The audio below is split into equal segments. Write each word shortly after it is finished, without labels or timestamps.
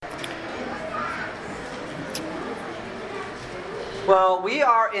Well, we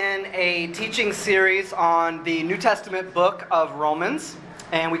are in a teaching series on the New Testament book of Romans,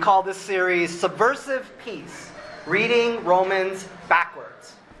 and we call this series Subversive Peace, Reading Romans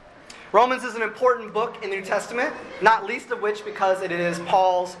Backwards. Romans is an important book in the New Testament, not least of which because it is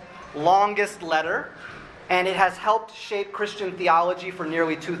Paul's longest letter, and it has helped shape Christian theology for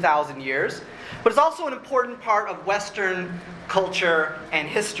nearly 2,000 years. But it's also an important part of Western culture and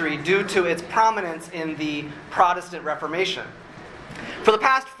history due to its prominence in the Protestant Reformation. For the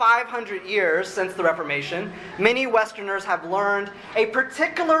past 500 years since the Reformation, many Westerners have learned a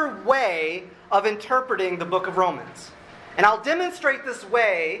particular way of interpreting the book of Romans. And I'll demonstrate this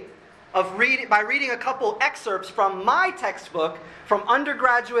way by reading a couple excerpts from my textbook from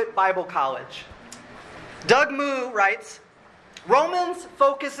undergraduate Bible college. Doug Moo writes, Romans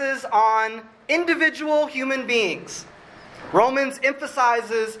focuses on individual human beings. Romans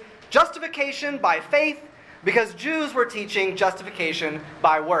emphasizes justification by faith because Jews were teaching justification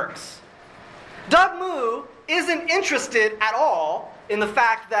by works. Doug Moo isn't interested at all in the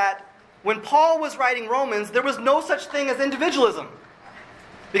fact that when Paul was writing Romans, there was no such thing as individualism,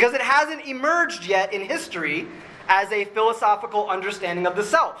 because it hasn't emerged yet in history as a philosophical understanding of the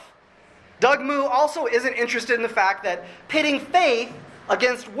self. Doug Moo also isn't interested in the fact that pitting faith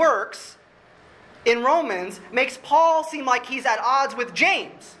against works in Romans makes Paul seem like he's at odds with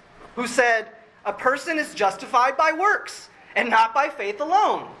James, who said, a person is justified by works and not by faith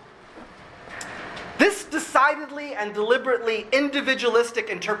alone. This decidedly and deliberately individualistic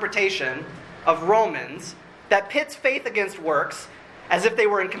interpretation of Romans that pits faith against works as if they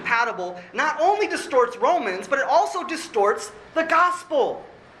were incompatible not only distorts Romans, but it also distorts the gospel.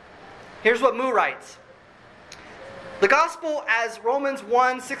 Here's what Moo writes. The gospel, as Romans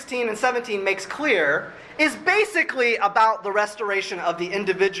 1:16 and 17 makes clear, is basically about the restoration of the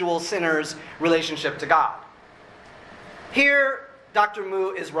individual sinner's relationship to God. Here, Dr.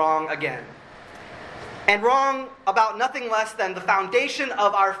 Moo is wrong again. And wrong about nothing less than the foundation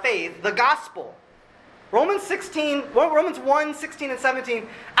of our faith, the gospel. Romans 1:16 and 17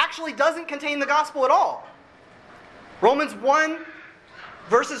 actually doesn't contain the gospel at all. Romans 1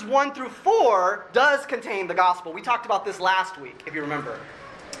 Verses 1 through 4 does contain the gospel. We talked about this last week, if you remember.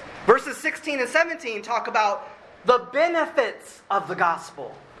 Verses 16 and 17 talk about the benefits of the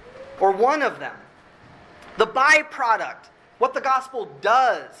gospel, or one of them. The byproduct, what the gospel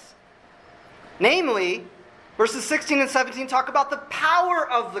does. Namely, verses 16 and 17 talk about the power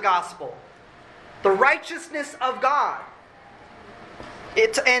of the gospel, the righteousness of God.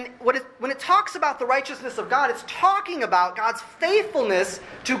 When it talks about the righteousness of God, it's talking about God's faithfulness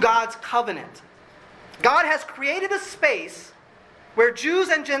to God's covenant. God has created a space where Jews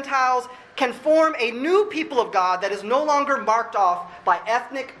and Gentiles can form a new people of God that is no longer marked off by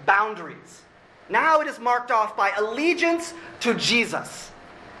ethnic boundaries. Now it is marked off by allegiance to Jesus.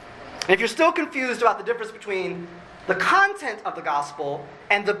 And if you're still confused about the difference between the content of the gospel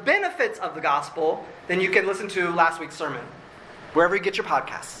and the benefits of the gospel, then you can listen to last week's sermon, wherever you get your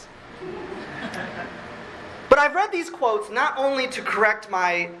podcasts. But I've read these quotes not only to correct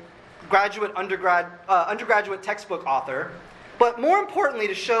my undergraduate textbook author, but more importantly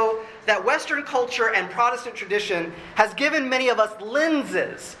to show that Western culture and Protestant tradition has given many of us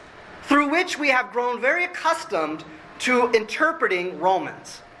lenses through which we have grown very accustomed to interpreting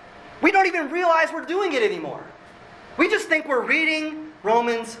Romans. We don't even realize we're doing it anymore. We just think we're reading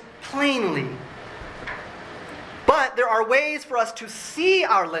Romans plainly. But there are ways for us to see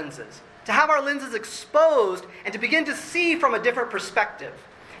our lenses, to have our lenses exposed, and to begin to see from a different perspective.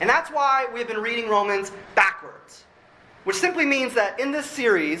 And that's why we've been reading Romans backwards, which simply means that in this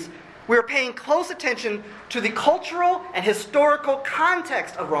series, we are paying close attention to the cultural and historical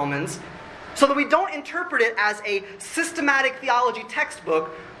context of Romans so that we don't interpret it as a systematic theology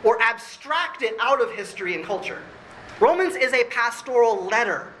textbook or abstract it out of history and culture. Romans is a pastoral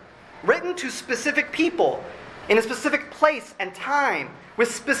letter written to specific people in a specific place and time,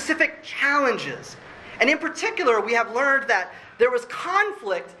 with specific challenges. And in particular, we have learned that there was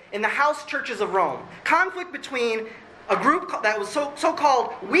conflict in the house churches of Rome. Conflict between a group that was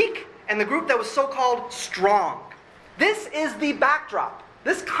so-called weak and the group that was so-called strong. This is the backdrop.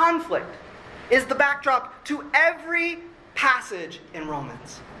 This conflict is the backdrop to every passage in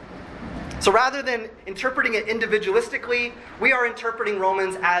Romans. So rather than interpreting it individualistically, we are interpreting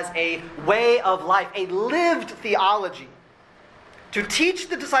Romans as a way of life, a lived theology, to teach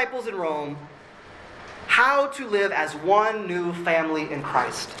the disciples in Rome how to live as one new family in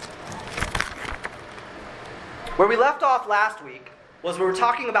Christ. Where we left off last week was we were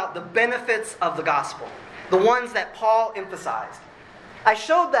talking about the benefits of the gospel, the ones that Paul emphasized. I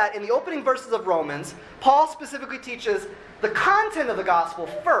showed that in the opening verses of Romans, Paul specifically teaches the content of the gospel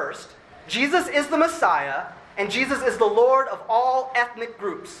first. Jesus is the Messiah, and Jesus is the Lord of all ethnic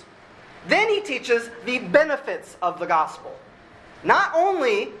groups. Then he teaches the benefits of the gospel. Not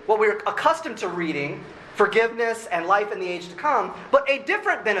only what we're accustomed to reading, forgiveness and life in the age to come, but a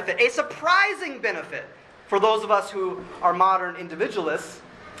different benefit, a surprising benefit for those of us who are modern individualists.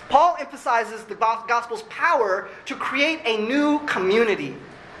 Paul emphasizes the gospel's power to create a new community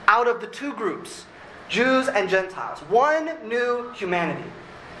out of the two groups, Jews and Gentiles, one new humanity.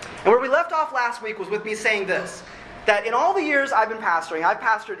 And where we left off last week was with me saying this, that in all the years I've been pastoring, I've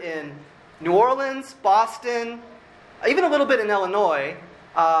pastored in New Orleans, Boston, even a little bit in Illinois,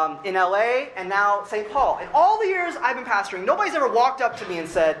 in LA, and now St. Paul. In all the years I've been pastoring, nobody's ever walked up to me and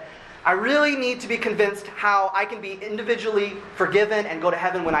said, I really need to be convinced how I can be individually forgiven and go to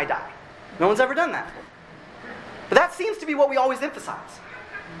heaven when I die. No one's ever done that. But that seems to be what we always emphasize.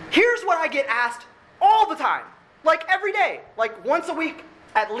 Here's what I get asked all the time, like every day, like once a week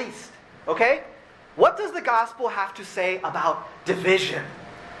at least, okay? What does the gospel have to say about division?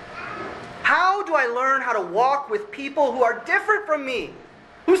 How do I learn how to walk with people who are different from me,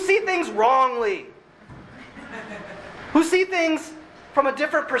 who see things wrongly, who see things from a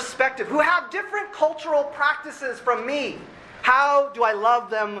different perspective, who have different cultural practices from me? How do I love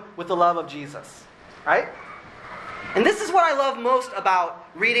them with the love of Jesus? Right? And this is what I love most about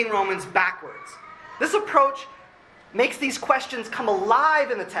reading Romans backwards. This approach makes these questions come alive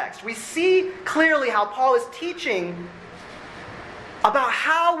in the text. We see clearly how Paul is teaching about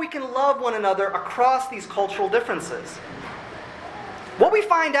how we can love one another across these cultural differences. What we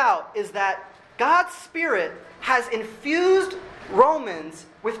find out is that God's Spirit has infused Romans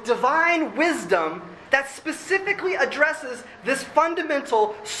with divine wisdom that specifically addresses this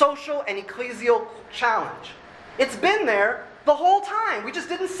fundamental social and ecclesial challenge. It's been there the whole time. We just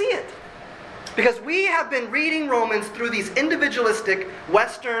didn't see it. Because we have been reading Romans through these individualistic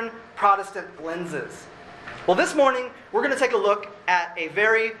Western Protestant lenses. Well, this morning, we're going to take a look at a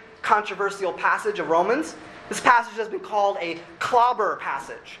very controversial passage of Romans. This passage has been called a clobber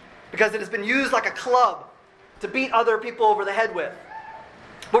passage because it has been used like a club to beat other people over the head with.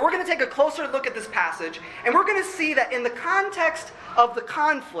 But we're going to take a closer look at this passage, and we're going to see that in the context of the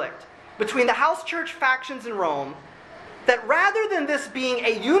conflict between the house church factions in Rome, that rather than this being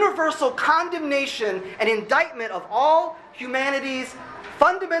a universal condemnation and indictment of all humanity's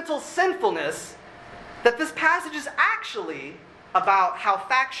fundamental sinfulness, that this passage is actually about how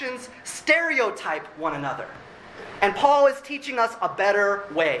factions stereotype one another. And Paul is teaching us a better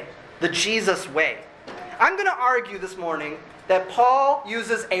way, the Jesus way. I'm going to argue this morning that Paul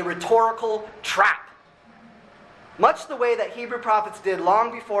uses a rhetorical trap, much the way that Hebrew prophets did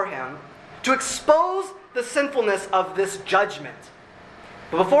long before him, to expose the sinfulness of this judgment.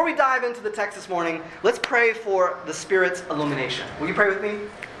 But before we dive into the text this morning, let's pray for the Spirit's illumination. Will you pray with me?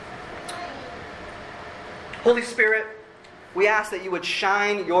 Holy Spirit, we ask that you would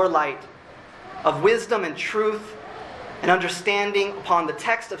shine your light of wisdom and truth and understanding upon the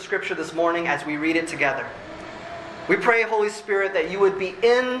text of Scripture this morning as we read it together. We pray, Holy Spirit, that you would be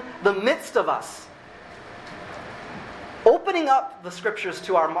in the midst of us, opening up the Scriptures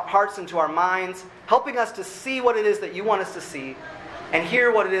to our hearts and to our minds, helping us to see what it is that you want us to see and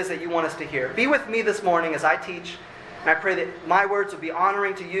hear what it is that you want us to hear. Be with me this morning as I teach, and I pray that my words would be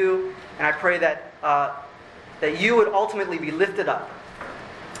honoring to you, and I pray that that you would ultimately be lifted up.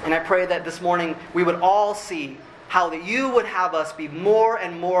 And I pray that this morning we would all see how that you would have us be more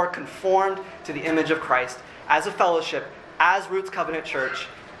and more conformed to the image of Christ as a fellowship, as Roots Covenant Church.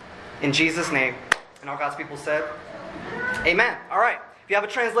 In Jesus' name. And all God's people said, amen. All right. If you have a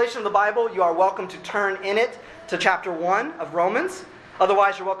translation of the Bible, you are welcome to turn in it to chapter 1 of Romans.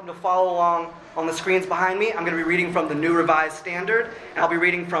 Otherwise, you're welcome to follow along on the screens behind me. I'm going to be reading from the New Revised Standard, and I'll be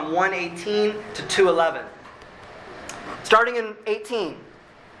reading from 1:18 to 2:11. Starting in 18.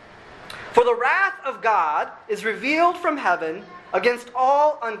 For the wrath of God is revealed from heaven against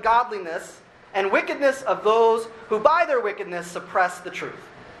all ungodliness and wickedness of those who by their wickedness suppress the truth.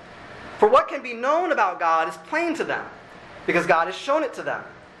 For what can be known about God is plain to them, because God has shown it to them.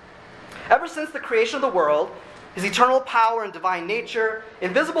 Ever since the creation of the world, His eternal power and divine nature,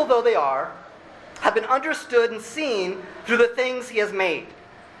 invisible though they are, have been understood and seen through the things He has made.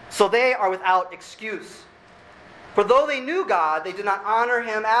 So they are without excuse. For though they knew God, they did not honor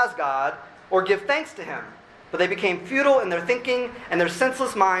Him as God or give thanks to Him, but they became futile in their thinking, and their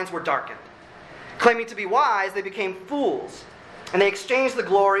senseless minds were darkened. Claiming to be wise, they became fools, and they exchanged the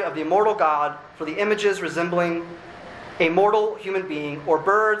glory of the immortal God for the images resembling a mortal human being, or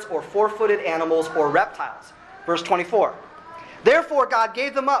birds, or four-footed animals, or reptiles. Verse 24. Therefore God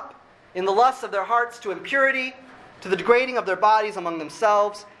gave them up in the lusts of their hearts to impurity, to the degrading of their bodies among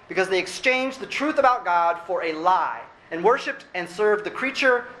themselves, because they exchanged the truth about God for a lie, and worshipped and served the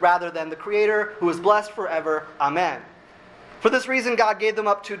creature rather than the Creator, who is blessed forever. Amen. For this reason God gave them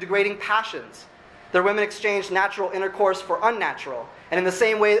up to degrading passions. Their women exchanged natural intercourse for unnatural, and in the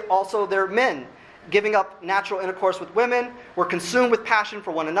same way also their men, giving up natural intercourse with women, were consumed with passion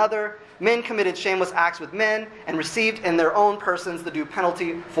for one another. Men committed shameless acts with men, and received in their own persons the due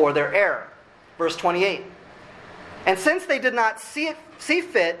penalty for their error. Verse 28. And since they did not see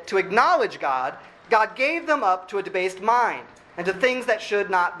fit to acknowledge God, God gave them up to a debased mind, and to things that should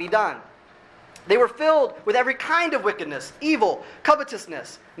not be done. They were filled with every kind of wickedness, evil,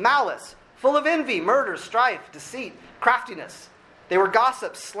 covetousness, malice, full of envy, murder, strife, deceit, craftiness. They were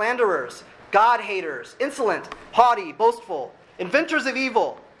gossips, slanderers, God-haters, insolent, haughty, boastful, inventors of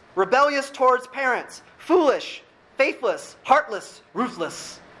evil, rebellious towards parents, foolish, faithless, heartless,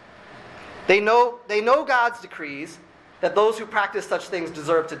 ruthless. They know God's decrees, that those who practice such things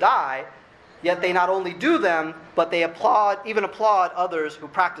deserve to die, yet they not only do them, but they even applaud others who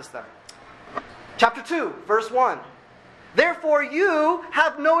practice them. Chapter 2, verse 1. Therefore you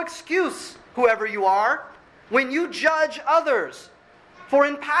have no excuse, whoever you are, when you judge others. For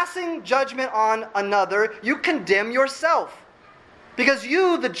in passing judgment on another, you condemn yourself, because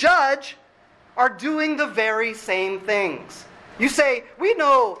you, the judge, are doing the very same things. You say, we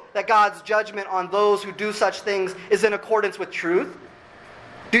know that God's judgment on those who do such things is in accordance with truth.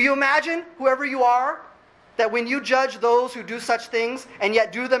 Do you imagine, whoever you are, that when you judge those who do such things and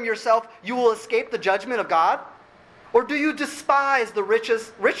yet do them yourself, you will escape the judgment of God? Or do you despise the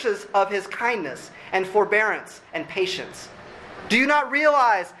riches of His kindness and forbearance and patience? Do you not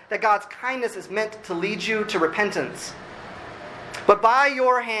realize that God's kindness is meant to lead you to repentance? But by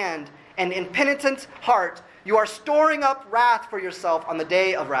your hand and impenitent heart, you are storing up wrath for yourself on the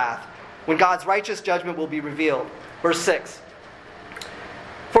day of wrath, when God's righteous judgment will be revealed. Verse 6.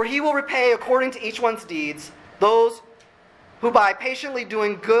 For He will repay according to each one's deeds, those who by patiently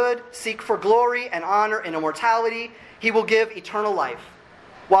doing good seek for glory and honor and immortality. He will give eternal life.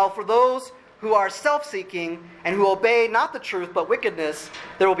 While for those who are self-seeking and who obey not the truth but wickedness,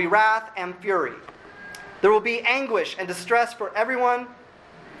 there will be wrath and fury. There will be anguish and distress for everyone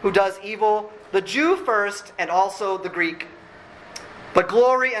who does evil, the Jew first and also the Greek. But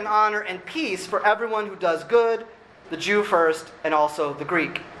glory and honor and peace for everyone who does good, the Jew first and also the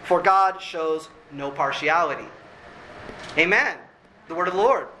Greek. For God shows no partiality. Amen. The word of the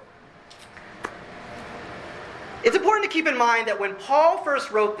Lord. It's important to keep in mind that when Paul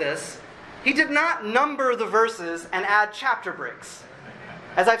first wrote this, he did not number the verses and add chapter breaks.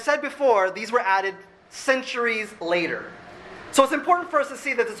 As I've said before, these were added centuries later. So it's important for us to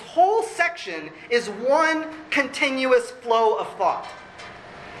see that this whole section is one continuous flow of thought.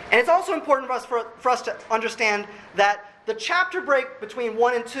 And it's also important for us to understand that the chapter break between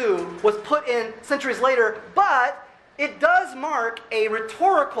 1 and 2 was put in centuries later, but it does mark a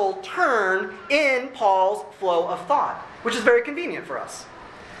rhetorical turn in Paul's flow of thought, which is very convenient for us.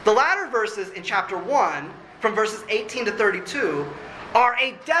 The latter verses in chapter 1, from verses 18 to 32, are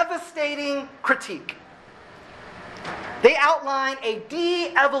a devastating critique. They outline a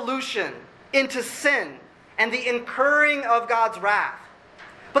de-evolution into sin and the incurring of God's wrath.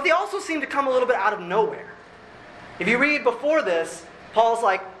 But they also seem to come a little bit out of nowhere. If you read before this, Paul's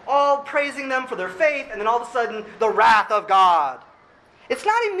like all praising them for their faith, and then all of a sudden, the wrath of God. It's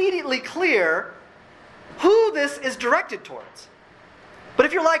not immediately clear who this is directed towards. But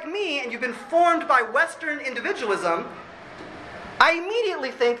if you're like me and you've been formed by Western individualism, I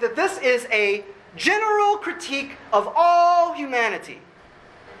immediately think that this is a general critique of all humanity.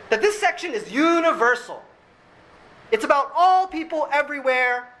 That this section is universal. It's about all people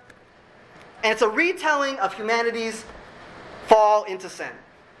everywhere, and it's a retelling of humanity's fall into sin.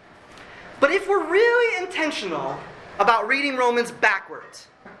 But if we're really intentional about reading Romans backwards,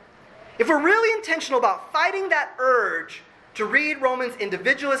 if we're really intentional about fighting that urge to read Romans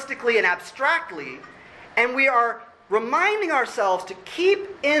individualistically and abstractly, and we are reminding ourselves to keep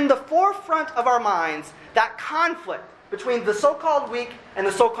in the forefront of our minds that conflict between the so-called weak and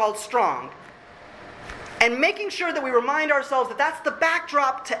the so-called strong, and making sure that we remind ourselves that that's the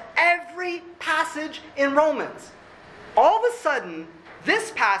backdrop to every passage in Romans, all of a sudden,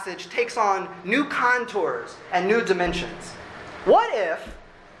 this passage takes on new contours and new dimensions. What if,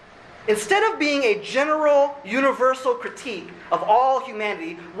 instead of being a general, universal critique of all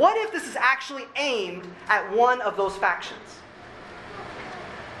humanity, what if this is actually aimed at one of those factions?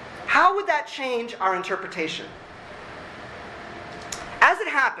 How would that change our interpretation? As it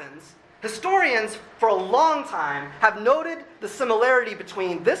happens, Historians, for a long time, have noted the similarity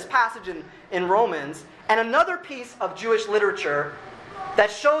between this passage in Romans and another piece of Jewish literature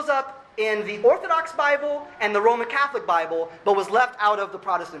that shows up in the Orthodox Bible and the Roman Catholic Bible, but was left out of the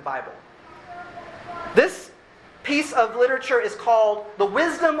Protestant Bible. This piece of literature is called the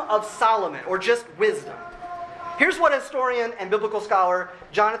Wisdom of Solomon, or just Wisdom. Here's what historian and biblical scholar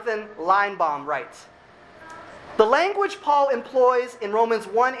Jonathan Linebaum writes. The language Paul employs in Romans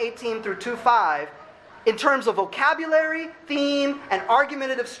 1:18 through 2:5, in terms of vocabulary, theme, and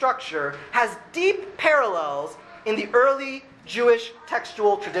argumentative structure, has deep parallels in the early Jewish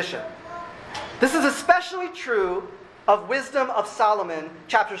textual tradition. This is especially true of Wisdom of Solomon,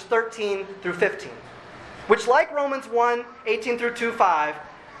 chapters 13 through 15, which, like Romans 1:18 through 2:5,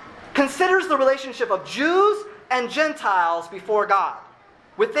 considers the relationship of Jews and Gentiles before God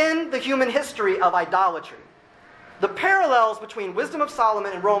within the human history of idolatry. The parallels between Wisdom of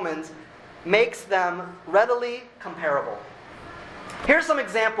Solomon and Romans makes them readily comparable. Here's some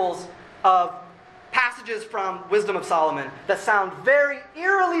examples of passages from Wisdom of Solomon that sound very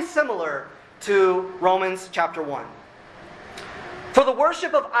eerily similar to Romans chapter 1. For the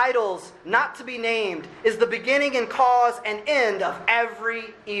worship of idols not to be named is the beginning and cause and end of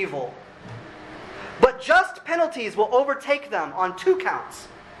every evil. But just penalties will overtake them on 2 counts,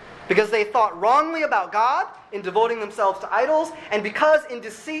 because they thought wrongly about God in devoting themselves to idols, and because in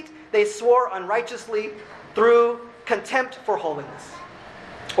deceit they swore unrighteously through contempt for holiness.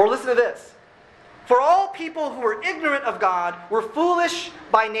 Or listen to this. For all people who were ignorant of God were foolish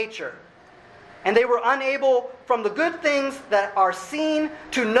by nature, and they were unable from the good things that are seen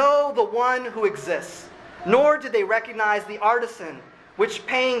to know the one who exists, nor did they recognize the artisan, while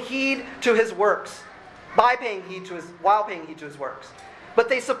paying heed to his works. But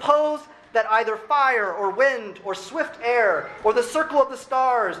they supposed that either fire or wind or swift air or the circle of the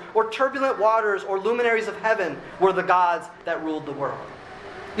stars or turbulent waters or luminaries of heaven were the gods that ruled the world.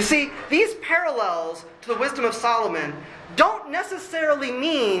 You see, these parallels to the Wisdom of Solomon don't necessarily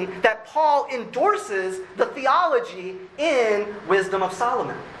mean that Paul endorses the theology in Wisdom of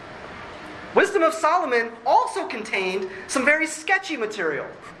Solomon. Wisdom of Solomon also contained some very sketchy material,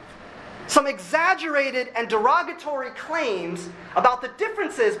 some exaggerated and derogatory claims about the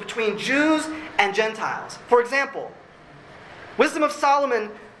differences between Jews and Gentiles. For example, Wisdom of Solomon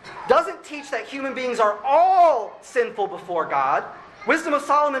doesn't teach that human beings are all sinful before God. Wisdom of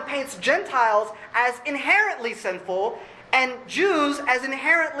Solomon paints Gentiles as inherently sinful and Jews as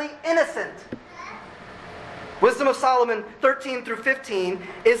inherently innocent. Wisdom of Solomon 13 through 15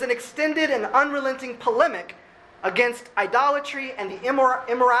 is an extended and unrelenting polemic against idolatry and the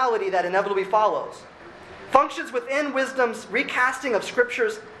immorality that inevitably follows. Functions within Wisdom's recasting of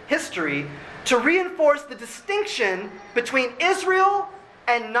Scripture's history to reinforce the distinction between Israel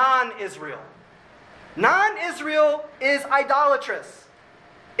and non-Israel. Non-Israel is idolatrous.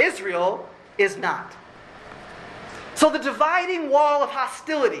 Israel is not. So the dividing wall of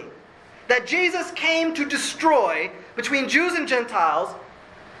hostility that Jesus came to destroy between Jews and Gentiles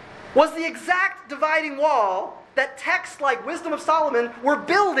was the exact dividing wall that texts like Wisdom of Solomon were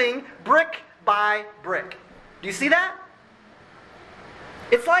building brick by brick. Do you see that?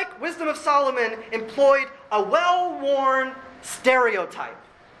 It's like Wisdom of Solomon employed a well-worn stereotype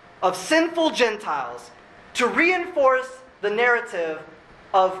of sinful Gentiles to reinforce the narrative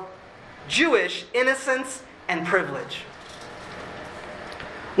of Jewish innocence and privilege.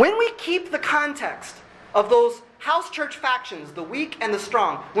 When we keep the context of those house church factions, the weak and the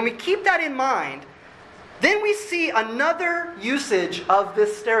strong, when we keep that in mind, then we see another usage of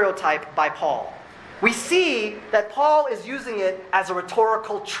this stereotype by Paul. We see that Paul is using it as a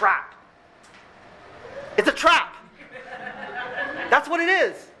rhetorical trap. It's a trap. That's what it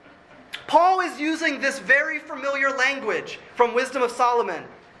is. Paul is using this very familiar language from Wisdom of Solomon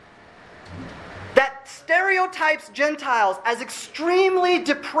that stereotypes Gentiles as extremely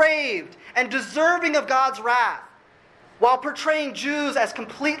depraved and deserving of God's wrath, while portraying Jews as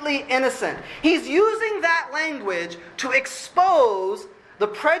completely innocent. He's using that language to expose the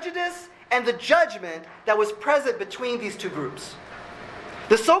prejudice and the judgment that was present between these two groups.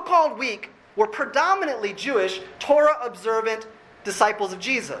 The so-called weak were predominantly Jewish, Torah-observant disciples of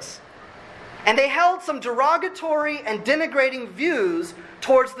Jesus. And they held some derogatory and denigrating views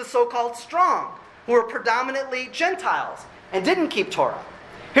towards the so-called strong, who were predominantly Gentiles and didn't keep Torah.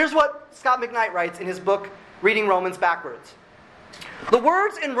 Here's what Scott McKnight writes in his book, Reading Romans Backwards. The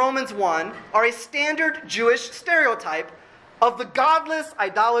words in Romans 1 are a standard Jewish stereotype of the godless,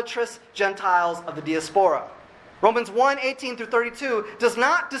 idolatrous Gentiles of the diaspora. Romans 1:18 through 32 does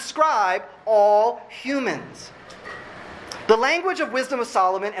not describe all humans. The language of Wisdom of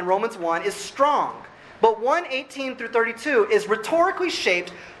Solomon and Romans 1 is strong, but 1:18 through 32 is rhetorically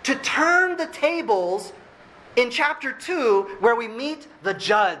shaped to turn the tables in chapter 2, where we meet the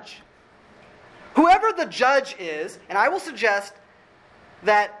judge. Whoever the judge is, and I will suggest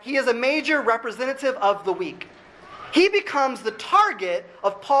that he is a major representative of the weak, he becomes the target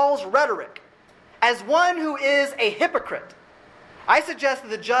of Paul's rhetoric as one who is a hypocrite. I suggest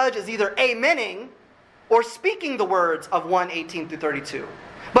that the judge is either amening or speaking the words of 1:18 through 32.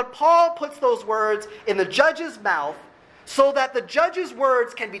 But Paul puts those words in the judge's mouth so that the judge's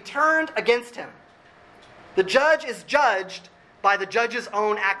words can be turned against him. The judge is judged by the judge's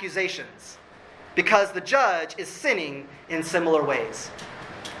own accusations because the judge is sinning in similar ways.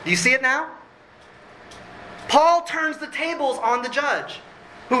 Do you see it now? Paul turns the tables on the judge,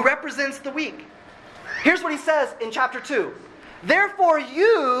 who represents the weak. Here's what he says in chapter 2. Therefore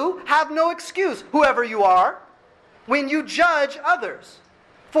you have no excuse, whoever you are, when you judge others.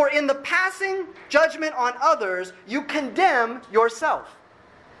 For in the passing judgment on others, you condemn yourself.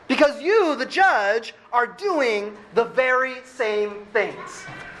 Because you, the judge, are doing the very same things.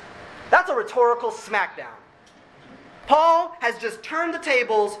 That's a rhetorical smackdown. Paul has just turned the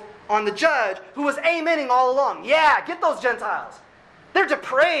tables on the judge who was amening all along. Yeah, get those Gentiles. They're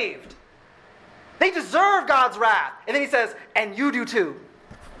depraved. They deserve God's wrath. And then he says, and you do too.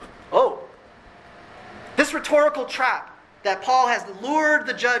 Oh. This rhetorical trap that Paul has lured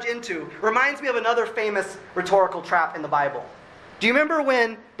the judge into reminds me of another famous rhetorical trap in the Bible. Do you remember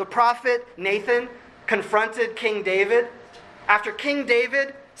when the prophet Nathan confronted King David after King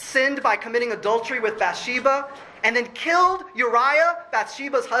David sinned by committing adultery with Bathsheba and then killed Uriah,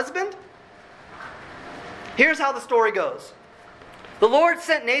 Bathsheba's husband? Here's how the story goes. The Lord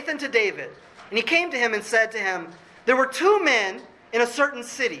sent Nathan to David, and he came to him and said to him, there were two men in a certain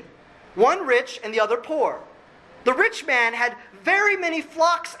city, one rich and the other poor. The rich man had very many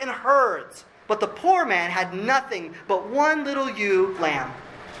flocks and herds, but the poor man had nothing but one little ewe lamb,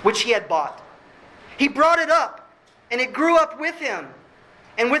 which he had bought. He brought it up, and it grew up with him,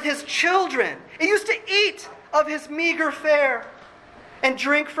 and with his children. It used to eat of his meager fare, and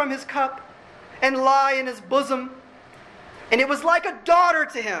drink from his cup, and lie in his bosom. And it was like a daughter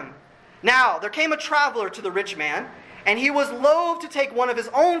to him. Now there came a traveler to the rich man, and he was loath to take one of his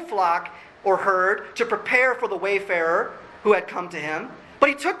own flock or herd to prepare for the wayfarer who had come to him. But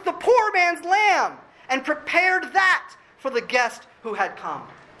he took the poor man's lamb and prepared that for the guest who had come.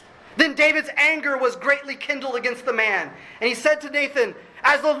 Then David's anger was greatly kindled against the man. And he said to Nathan,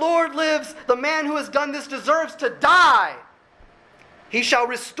 as the Lord lives, the man who has done this deserves to die. He shall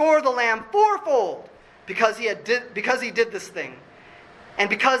restore the lamb fourfold because he did this thing, and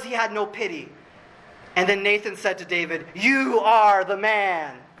because he had no pity. And then Nathan said to David, you are the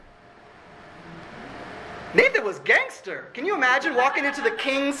man. Nathan was gangster. Can you imagine walking into the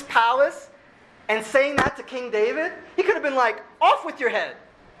king's palace and saying that to King David? He could have been like, off with your head.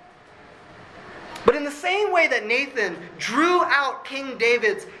 But in the same way that Nathan drew out King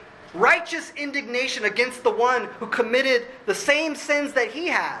David's righteous indignation against the one who committed the same sins that he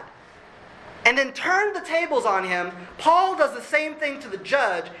had, and then turned the tables on him, Paul does the same thing to the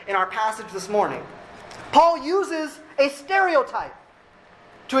judge in our passage this morning. Paul uses a stereotype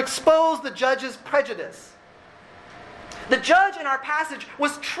to expose the judge's prejudice. The judge in our passage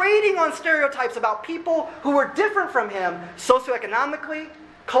was trading on stereotypes about people who were different from him socioeconomically,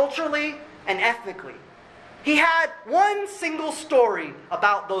 culturally, and ethnically. He had one single story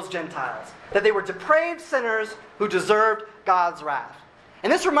about those Gentiles, that they were depraved sinners who deserved God's wrath.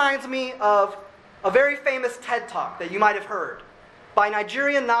 And this reminds me of a very famous TED Talk that you might have heard by a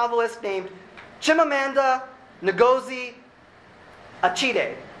Nigerian novelist named Chimamanda Ngozi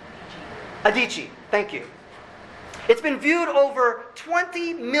Adichie. Thank you. It's been viewed over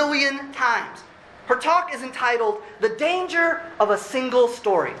 20 million times. Her talk is entitled, The Danger of a Single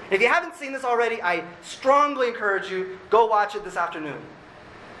Story. If you haven't seen this already, I strongly encourage you, go watch it this afternoon.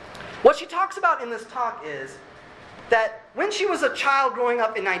 What she talks about in this talk is that when she was a child growing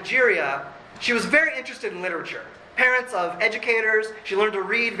up in Nigeria, she was very interested in literature. Parents of educators, she learned to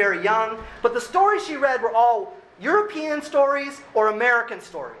read very young, but the stories she read were all European stories or American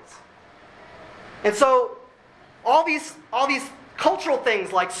stories. And so all these cultural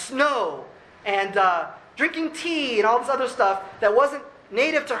things like snow and drinking tea and all this other stuff that wasn't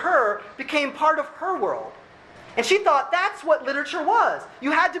native to her became part of her world. And she thought that's what literature was.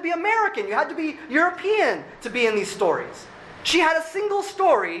 You had to be American, you had to be European to be in these stories. She had a single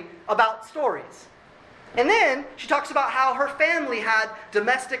story about stories. And then she talks about how her family had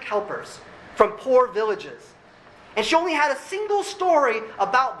domestic helpers from poor villages. And she only had a single story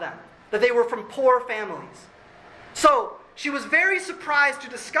about them, that they were from poor families. So she was very surprised to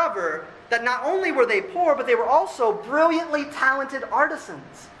discover that not only were they poor, but they were also brilliantly talented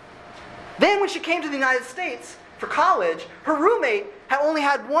artisans. Then when she came to the United States for college, her roommate had only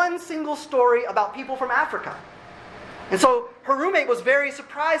had one single story about people from Africa. And so her roommate was very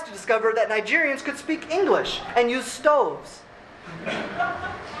surprised to discover that Nigerians could speak English and use stoves.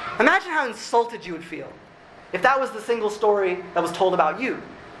 Imagine how insulted you would feel if that was the single story that was told about you.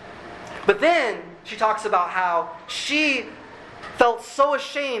 But then she talks about how she felt so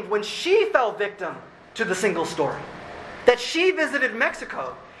ashamed when she fell victim to the single story, that she visited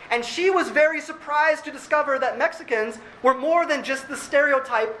Mexico, and she was very surprised to discover that Mexicans were more than just the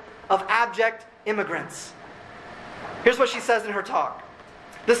stereotype of abject immigrants. Here's what she says in her talk.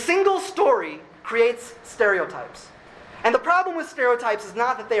 The single story creates stereotypes. And the problem with stereotypes is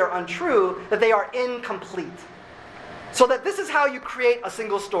not that they are untrue, that they are incomplete. So that this is how you create a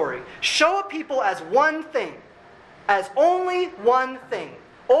single story. Show a people as one thing, as only one thing,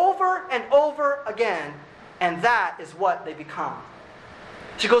 over and over again, and that is what they become.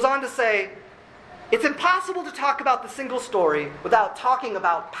 She goes on to say, it's impossible to talk about the single story without talking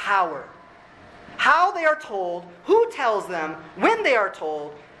about power. How they are told, who tells them, when they are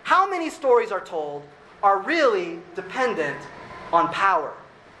told, how many stories are told, are really dependent on power.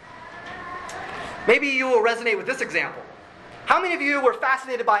 Maybe you will resonate with this example. How many of you were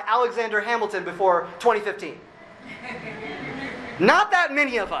fascinated by Alexander Hamilton before 2015? Not that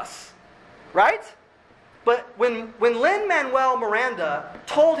many of us, right? But when Lin-Manuel Miranda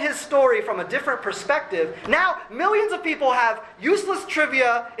told his story from a different perspective, now millions of people have useless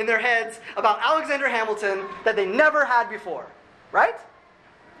trivia in their heads about Alexander Hamilton that they never had before, right?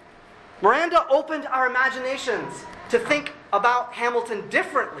 Miranda opened our imaginations to think about Hamilton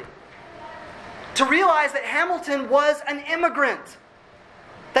differently, to realize that Hamilton was an immigrant,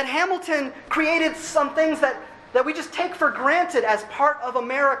 that Hamilton created some things that we just take for granted as part of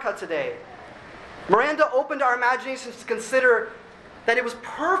America today. Miranda opened our imaginations to consider that it was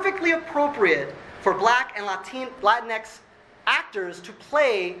perfectly appropriate for Black and Latinx actors to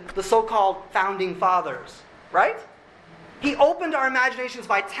play the so-called founding fathers, right? He opened our imaginations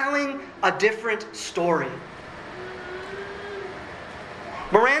by telling a different story.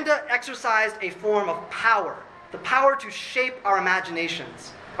 Miranda exercised a form of power, the power to shape our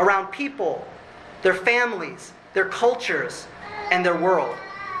imaginations around people, their families, their cultures, and their world.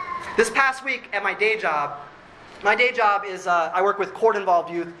 This past week at my day job is I work with court-involved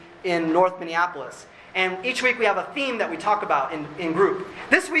youth in North Minneapolis. And each week we have a theme that we talk about in group.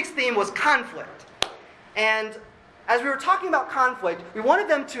 This week's theme was conflict. And as we were talking about conflict, we wanted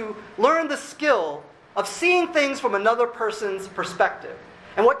them to learn the skill of seeing things from another person's perspective.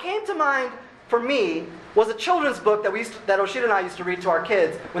 And what came to mind for me was a children's book that Oshita and I used to read to our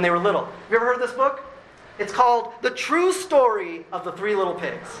kids when they were little. Have you ever heard of this book? It's called The True Story of the Three Little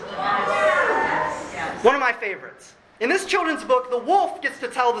Pigs. Yes. One of my favorites. In this children's book, the wolf gets to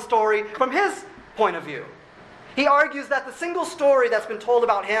tell the story from his point of view. He argues that the single story that's been told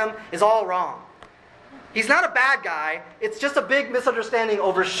about him is all wrong. He's not a bad guy. It's just a big misunderstanding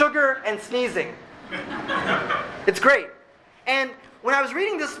over sugar and sneezing. It's great. And when I was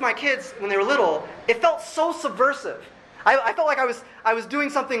reading this to my kids when they were little, it felt so subversive. I felt like I was doing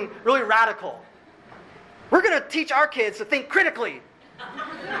something really radical. We're going to teach our kids to think critically.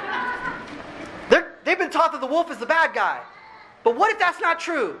 They've been taught that the wolf is the bad guy. But what if that's not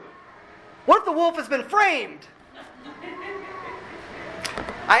true? What if the wolf has been framed?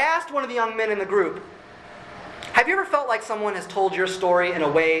 I asked one of the young men in the group, have you ever felt like someone has told your story in a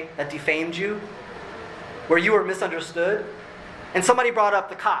way that defamed you? Where you were misunderstood? And somebody brought up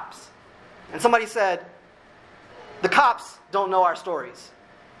the cops. And somebody said, the cops don't know our stories.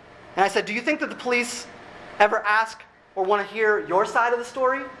 And I said, do you think that the police ever ask or want to hear your side of the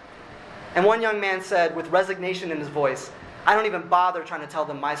story? And one young man said, with resignation in his voice, I don't even bother trying to tell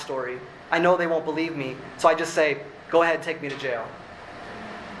them my story. I know they won't believe me, so I just say, go ahead, take me to jail.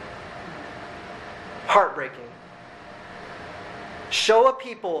 Heartbreaking. Show a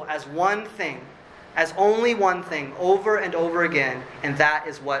people as one thing, as only one thing, over and over again, and that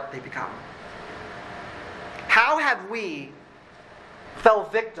is what they become. How have we fell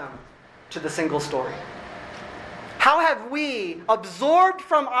victim to the single story? How have we absorbed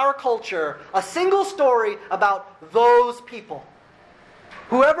from our culture a single story about those people?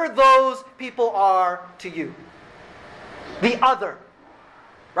 Whoever those people are to you. The other.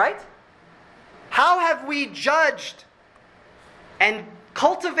 Right? How have we judged and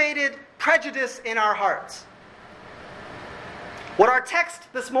cultivated prejudice in our hearts? What our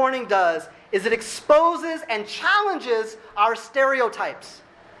text this morning does is it exposes and challenges our stereotypes.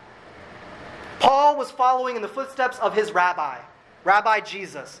 Paul was following in the footsteps of his rabbi, Rabbi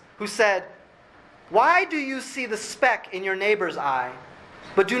Jesus, who said, "Why do you see the speck in your neighbor's eye,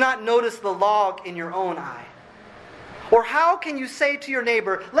 but do not notice the log in your own eye? Or how can you say to your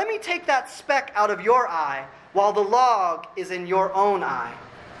neighbor, 'Let me take that speck out of your eye,' while the log is in your own eye?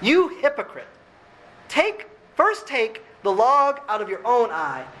 You hypocrite! First take the log out of your own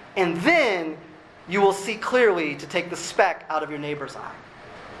eye, and then you will see clearly to take the speck out of your neighbor's eye."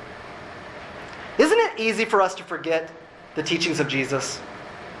 Isn't it easy for us to forget the teachings of Jesus?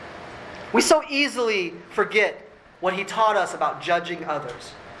 We so easily forget what he taught us about judging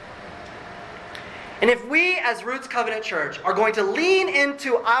others. And if we as Roots Covenant Church are going to lean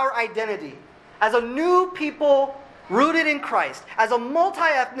into our identity as a new people rooted in Christ, as a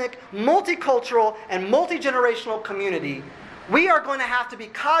multi-ethnic, multicultural, and multi-generational community, we are going to have to be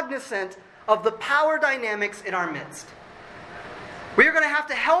cognizant of the power dynamics in our midst. We are going to have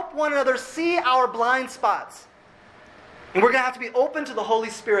to help one another see our blind spots. And we're going to have to be open to the Holy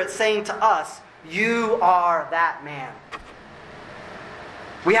Spirit saying to us, "You are that man."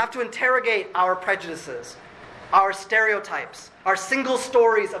 We have to interrogate our prejudices, our stereotypes, our single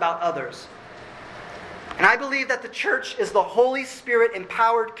stories about others. And I believe that the church is the Holy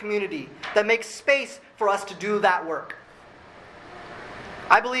Spirit-empowered community that makes space for us to do that work.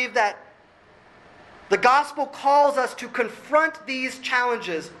 I believe that the gospel calls us to confront these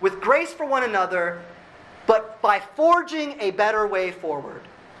challenges with grace for one another, but by forging a better way forward.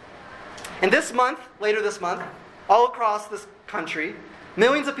 And later this month, all across this country,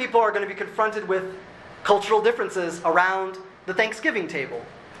 millions of people are going to be confronted with cultural differences around the Thanksgiving table.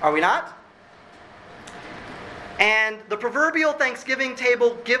 Are we not? And the proverbial Thanksgiving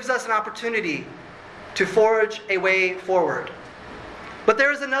table gives us an opportunity to forge a way forward. But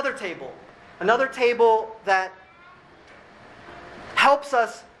there is another table that helps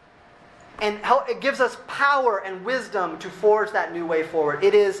us and it gives us power and wisdom to forge that new way forward.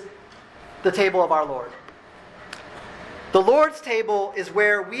 It is the table of our Lord. The Lord's table is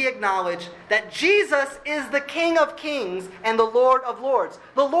where we acknowledge that Jesus is the King of Kings and the Lord of Lords,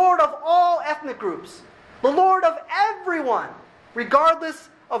 the Lord of all ethnic groups, the Lord of everyone, regardless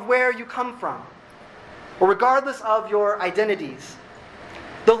of where you come from, or regardless of your identities.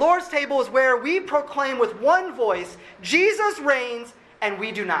 The Lord's table is where we proclaim with one voice, Jesus reigns and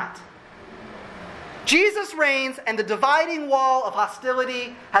we do not. Jesus reigns and the dividing wall of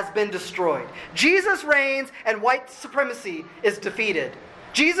hostility has been destroyed. Jesus reigns and white supremacy is defeated.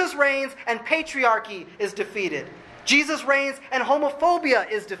 Jesus reigns and patriarchy is defeated. Jesus reigns and homophobia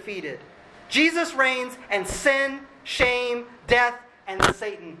is defeated. Jesus reigns and sin, shame, death, and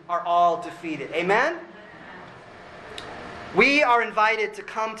Satan are all defeated. Amen? We are invited to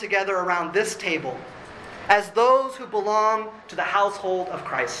come together around this table as those who belong to the household of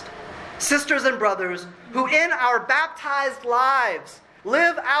Christ. Sisters and brothers who in our baptized lives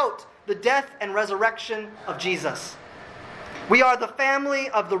live out the death and resurrection of Jesus. We are the family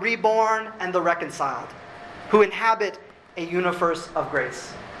of the reborn and the reconciled who inhabit a universe of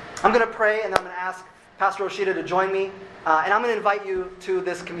grace. I'm going to pray and I'm going to ask Pastor Oshita to join me. And I'm going to invite you to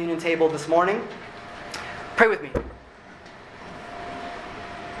this communion table this morning. Pray with me.